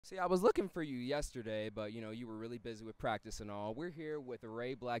See, I was looking for you yesterday, but you were really busy with practice and all. We're here with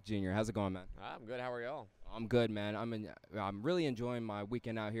Ray Black Jr. How's it going, man? I'm good. How are y'all? I'm good, man. I'm really enjoying my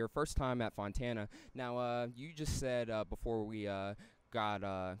weekend out here. First time at Fontana. Now, you just said before we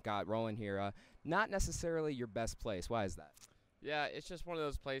got rolling here, not necessarily your best place. Why is that? Yeah, it's just one of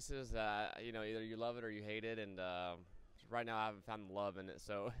those places that either you love it or you hate it, and right now I haven't found the love in it.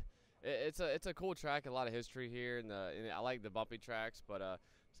 So it's a cool track, a lot of history here, and I like the bumpy tracks, but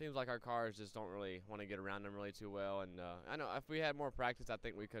seems like our cars just don't really want to get around them really too well. And I know if we had more practice, I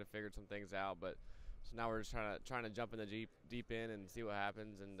think we could have figured some things out. But so now we're just trying to jump in the deep end and see what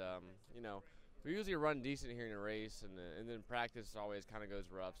happens. And we usually run decent here in a race, and then practice always kind of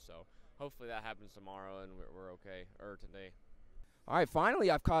goes rough. So hopefully that happens tomorrow, and we're okay, or today. All right, finally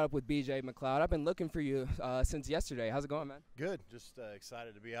I've caught up with BJ McLeod. I've been looking for you since yesterday. How's it going, man? Good. Just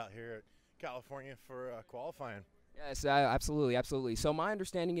excited to be out here at California for qualifying. Yes, absolutely. So my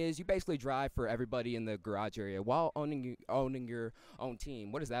understanding is you basically drive for everybody in the garage area while owning your own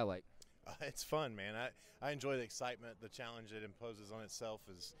team. What is that like? It's fun, man. I enjoy the excitement. The challenge it imposes on itself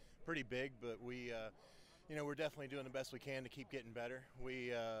is pretty big, but we're definitely doing the best we can to keep getting better.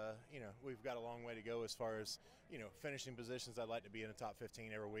 We've got a long way to go as far as, finishing positions. I'd like to be in the top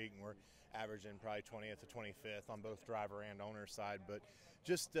 15 every week, and we're averaging probably 20th to 25th on both driver and owner side. But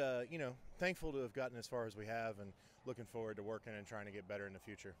just, thankful to have gotten as far as we have, and looking forward to working and trying to get better in the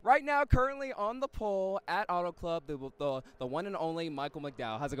future. Right now, currently on the pole at Auto Club, the one and only Michael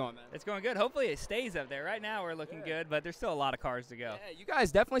McDowell. How's it going, man? It's going good. Hopefully it stays up there. Right now we're looking good, but there's still a lot of cars to go. Yeah, you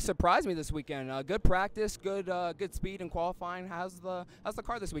guys definitely surprised me this weekend. Good practice, good speed and qualifying. How's the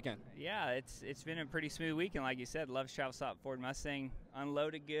car this weekend? Yeah, it's been a pretty smooth weekend, like you said. Love to travel stop Ford Mustang.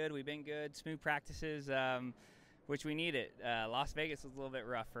 Unloaded good. We've been good. Smooth practices. Which we need it. Las Vegas was a little bit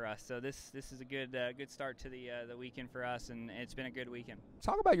rough for us, so this is a good start to the weekend for us, and it's been a good weekend.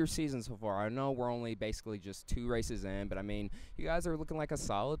 Talk about your season so far. I know we're only basically just 2 races in, but I mean, you guys are looking like a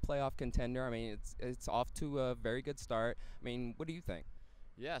solid playoff contender. I mean, it's off to a very good start. I mean, what do you think?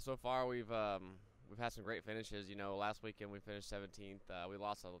 Yeah, so far we've had some great finishes. Last weekend we finished 17th. We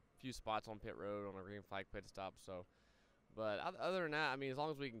lost a few spots on pit road on a green flag pit stop, so. But other than that, I mean, as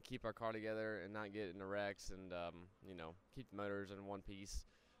long as we can keep our car together and not get into wrecks and, keep the motors in one piece,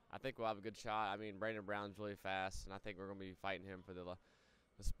 I think we'll have a good shot. I mean, Brandon Brown's really fast, and I think we're going to be fighting him for the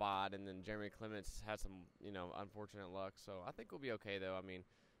spot. And then Jeremy Clements had some, unfortunate luck. So I think we'll be okay, though. I mean,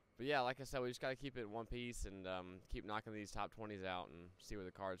 but, yeah, like I said, we just got to keep it in one piece and keep knocking these top 20s out and see where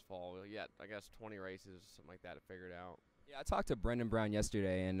the cars fall. Yeah, I guess 20 races, something like that, to figure it out. Yeah, I talked to Brendan Brown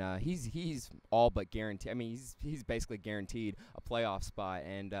yesterday, and he's all but guaranteed. I mean, he's basically guaranteed a playoff spot.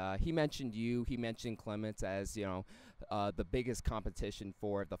 And he mentioned you. He mentioned Clements as the biggest competition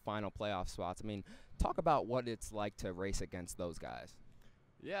for the final playoff spots. I mean, talk about what it's like to race against those guys.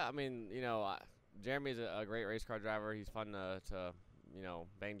 Yeah, I mean, Jeremy's a great race car driver. He's fun to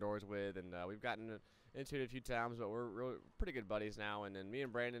bang doors with, and we've gotten into it a few times, but we're really pretty good buddies now. And then me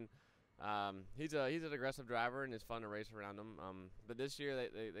and Brandon. He's an aggressive driver, and it's fun to race around him. But this year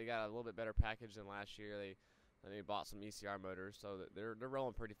they got a little bit better package than last year. They bought some ECR motors, so they're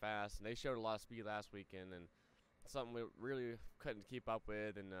rolling pretty fast. And they showed a lot of speed last weekend, and something we really couldn't keep up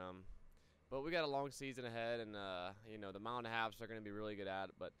with. And but we got a long season ahead, and the mile and a halves they're going to be really good at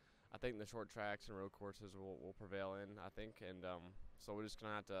it. But I think the short tracks and road courses will prevail in. I think, and so we're just going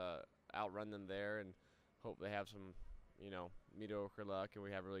to have to outrun them there and hope they have some. Mediocre luck, and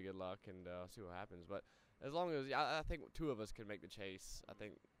we have really good luck, and see what happens. But as long as I think 2 of us can make the chase, I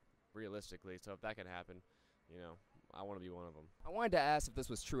think realistically. So if that can happen, I want to be one of them. I wanted to ask if this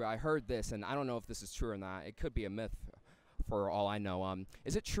was true. I heard this, and I don't know if this is true or not. It could be a myth for all I know.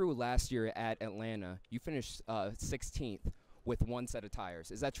 Is it true last year at Atlanta you finished 16th with 1 set of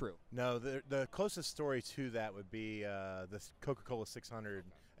tires? Is that true? No, the closest story to that would be the Coca-Cola 600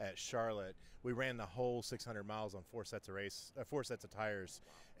 at Charlotte. We ran the whole 600 miles on 4 sets of tires,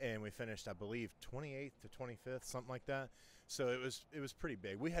 and we finished, I believe, 28th to 25th, something like that. So it was pretty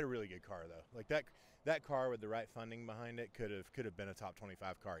big. We had a really good car though. Like that car with the right funding behind it could have been a top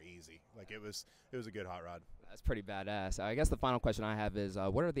 25 car easy. Like it was a good hot rod. That's pretty badass. I guess the final question I have is,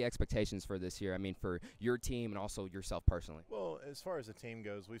 what are the expectations for this year? I mean, for your team and also yourself personally. Well, as far as the team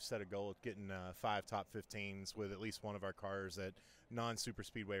goes, we've set a goal of getting 5 top 15s with at least one of our cars at non-super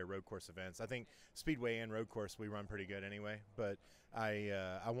speedway or road course events. I think speedway and road course we run pretty good anyway, but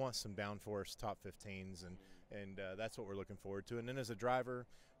I want some downforce top 15s, and that's what we're looking forward to. And then as a driver,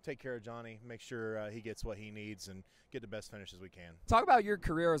 take care of Johnny, make sure he gets what he needs, and get the best finishes we can. Talk about your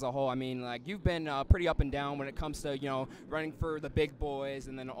career as a whole. I mean, like, you've been pretty up and down when it comes to running for the big boys,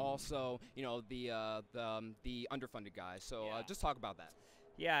 and then also the underfunded guys. So Yeah. Just talk about that.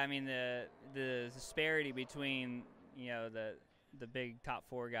 Yeah, I mean the disparity between the big top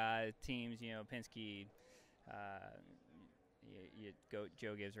 4 guys teams, Penske, you go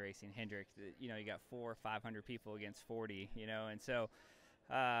Joe Gibbs Racing, Hendrick. You got 400 or 500 people against 40. And so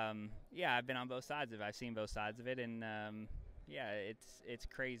yeah, I've been on both sides of it. I've seen both sides of it, and yeah, it's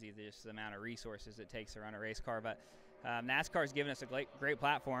crazy just the amount of resources it takes to run a race car. But NASCAR has given us a great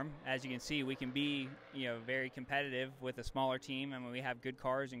platform. As you can see, we can be very competitive with a smaller team, and we have good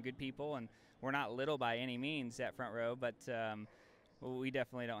cars and good people, and we're not little by any means at Front Row, but we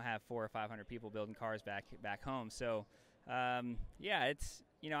definitely don't have 400 or 500 people building cars back home. So yeah, it's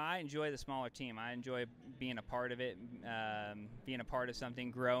I enjoy the smaller team. I enjoy being a part of it, being a part of something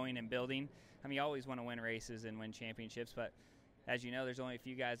growing and building. I mean, you always want to win races and win championships, but as you know, there's only a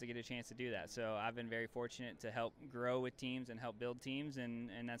few guys that get a chance to do that. So I've been very fortunate to help grow with teams and help build teams, and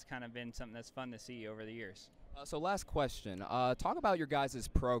that's kind of been something that's fun to see over the years. So last question. Talk about your guys'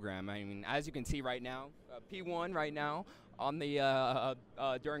 program. I mean, as you can see right now, P1 right now on the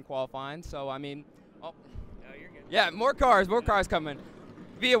during qualifying. So, I mean, oh, you're good. Yeah, more cars coming.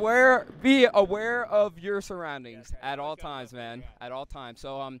 Be aware of your surroundings at all times, man. At all times.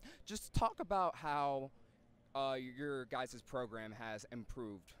 So, just talk about how your guys' program has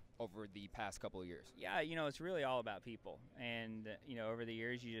improved over the past couple of years. Yeah, it's really all about people. And, over the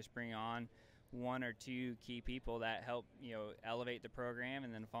years, you just bring on 1 or 2 key people that help, elevate the program.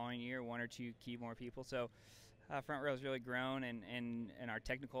 And then the following year, 1 or 2 key more people. So Front Row has really grown, and our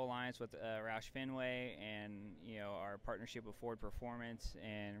technical alliance with Roush Fenway and, our partnership with Ford Performance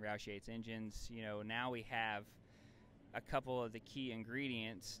and Roush Yates Engines, now we have a couple of the key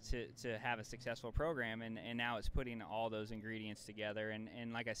ingredients to have a successful program, and now it's putting all those ingredients together.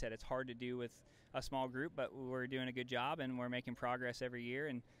 And like I said, it's hard to do with a small group, but we're doing a good job, and we're making progress every year.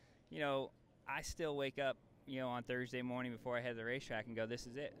 And, I still wake up, on Thursday morning before I head to the racetrack and go, this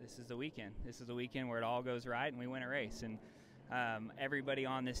is it. This is the weekend. This is the weekend where it all goes right and we win a race. And everybody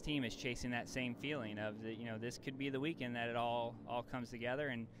on this team is chasing that same feeling of, this could be the weekend that it all comes together.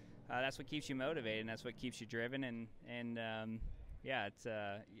 And that's what keeps you motivated, and that's what keeps you driven. And yeah, it's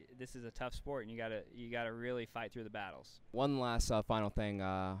this is a tough sport, and you gotta really fight through the battles. One last final thing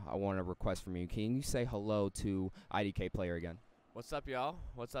I want to request from you. Can you say hello to IDK Player again? What's up, y'all?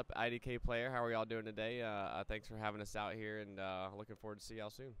 What's up, IDK Player? How are y'all doing today? Thanks for having us out here, and looking forward to see y'all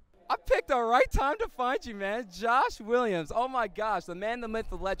soon. I picked the right time to find you, man. Josh Williams. Oh, my gosh. The man, the myth,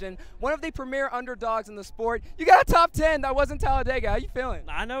 the legend. One of the premier underdogs in the sport. You got a top 10. That wasn't Talladega. How you feeling?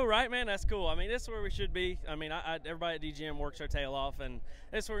 I know, right, man? That's cool. I mean, this is where we should be. I mean, everybody at DGM works their tail off, and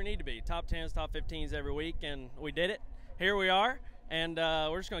this is where we need to be. Top 10s, top 15s every week, and we did it. Here we are, and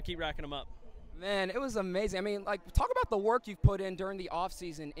we're just going to keep racking them up. Man, it was amazing. I mean, like, talk about the work you've put in during the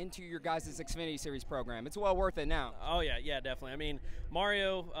offseason into your guys' Xfinity Series program. It's well worth it now. Oh, yeah, definitely. I mean,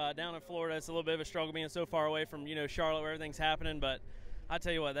 Mario down in Florida, it's a little bit of a struggle being so far away from, Charlotte where everything's happening. But I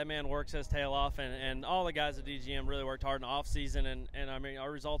tell you what, that man works his tail off, and all the guys at DGM really worked hard in the offseason, and I mean, our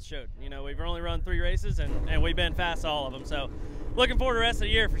results showed. We've only run 3 races, and we've been fast all of them. So looking forward to the rest of the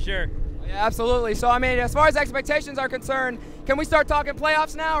year for sure. Yeah, absolutely. So, I mean, as far as expectations are concerned, can we start talking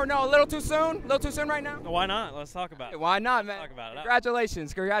playoffs now, or no, a little too soon? A little too soon right now? Why not? Let's talk about it. Why not, man? Let's talk about it.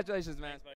 Congratulations. Congratulations, man. Thanks,